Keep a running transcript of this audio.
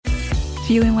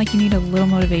Feeling like you need a little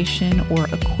motivation or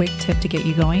a quick tip to get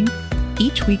you going?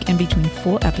 Each week in between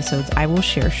full episodes, I will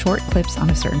share short clips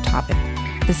on a certain topic.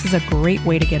 This is a great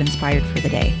way to get inspired for the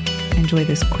day. Enjoy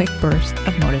this quick burst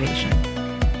of motivation.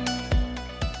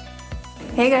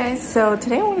 Hey guys, so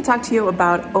today I want to talk to you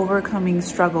about overcoming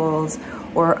struggles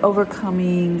or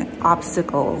overcoming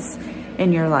obstacles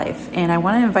in your life. And I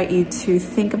want to invite you to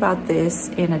think about this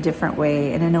in a different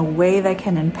way and in a way that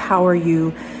can empower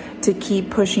you to keep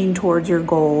pushing towards your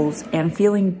goals and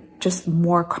feeling just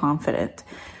more confident.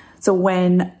 So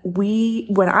when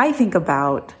I think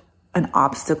about an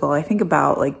obstacle, I think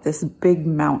about like this big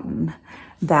mountain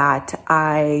that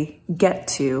I get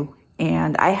to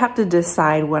and I have to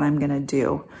decide what I'm going to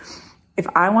do. If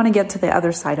I want to get to the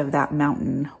other side of that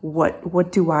mountain,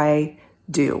 what do I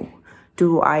do?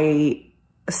 Do I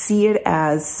see it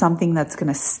as something that's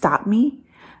going to stop me?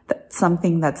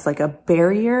 Something that's like a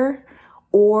barrier?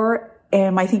 Or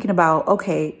am I thinking about,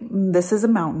 okay, this is a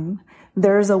mountain.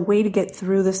 There's a way to get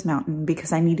through this mountain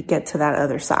because I need to get to that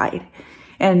other side.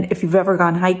 And if you've ever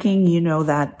gone hiking, you know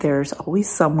that there's always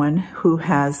someone who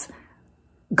has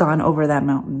gone over that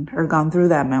mountain or gone through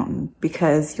that mountain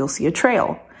because you'll see a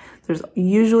trail. There's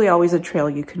usually always a trail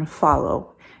you can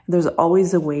follow. There's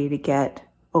always a way to get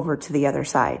over to the other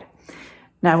side.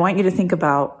 Now, I want you to think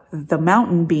about the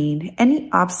mountain being any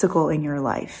obstacle in your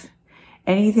life.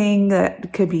 Anything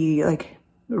that could be like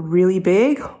really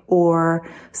big or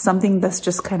something that's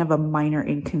just kind of a minor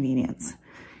inconvenience.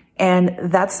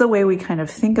 And that's the way we kind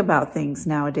of think about things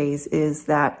nowadays, is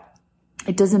that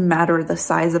it doesn't matter the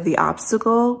size of the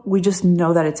obstacle. We just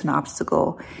know that it's an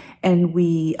obstacle. And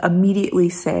we immediately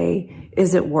say,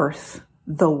 is it worth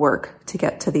the work to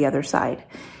get to the other side?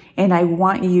 And I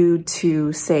want you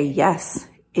to say, yes,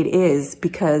 it is,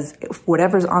 because if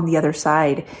whatever's on the other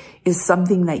side is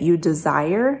something that you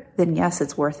desire, then yes,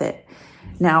 it's worth it.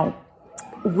 Now,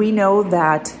 we know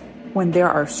that when there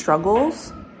are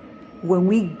struggles, when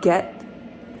we get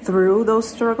through those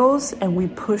struggles and we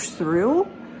push through,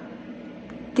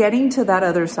 getting to that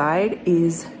other side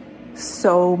is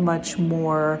so much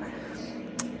more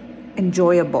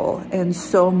enjoyable and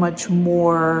so much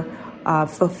more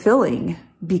fulfilling,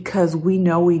 because we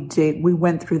know we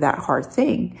went through that hard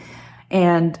thing.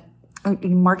 And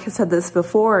Mark has said this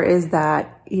before, is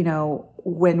that, you know,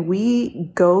 when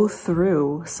we go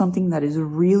through something that is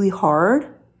really hard,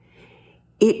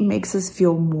 it makes us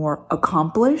feel more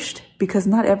accomplished, because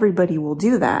not everybody will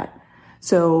do that.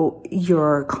 So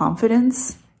your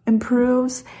confidence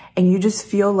improves and you just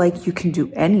feel like you can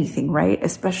do anything, right?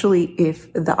 Especially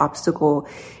if the obstacle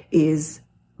is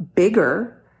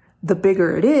bigger. The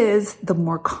bigger it is, the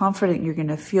more confident you're going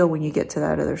to feel when you get to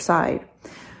that other side.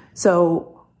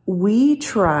 So we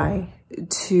try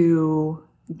to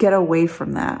get away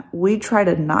from that. We try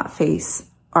to not face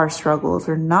our struggles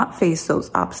or not face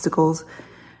those obstacles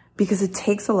because it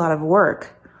takes a lot of work.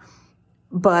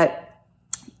 But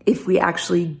if we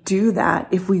actually do that,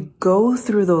 if we go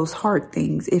through those hard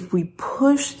things, if we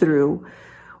push through,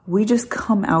 we just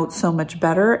come out so much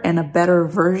better, and a better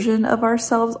version of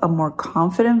ourselves, a more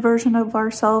confident version of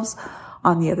ourselves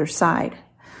on the other side.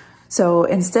 So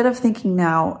instead of thinking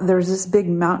now there's this big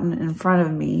mountain in front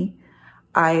of me,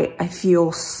 I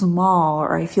feel small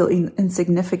or I feel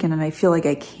insignificant and I feel like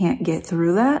I can't get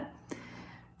through that.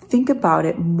 Think about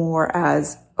it more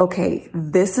as, okay,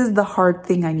 this is the hard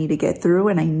thing I need to get through.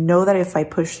 And I know that if I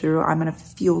push through, I'm going to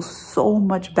feel so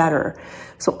much better.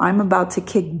 So I'm about to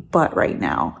kick butt right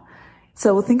now.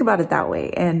 So think about it that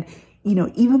way. And, you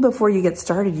know, even before you get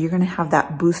started, you're going to have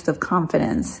that boost of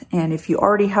confidence. And if you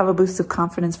already have a boost of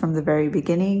confidence from the very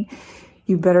beginning,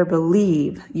 you better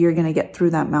believe you're going to get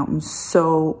through that mountain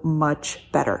so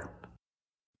much better.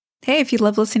 Hey, if you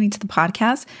love listening to the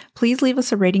podcast, please leave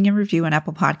us a rating and review on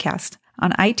Apple Podcast.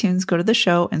 On iTunes, go to the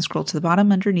show and scroll to the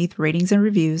bottom underneath ratings and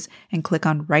reviews and click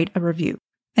on write a review.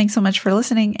 Thanks so much for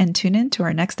listening, and tune in to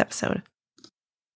our next episode.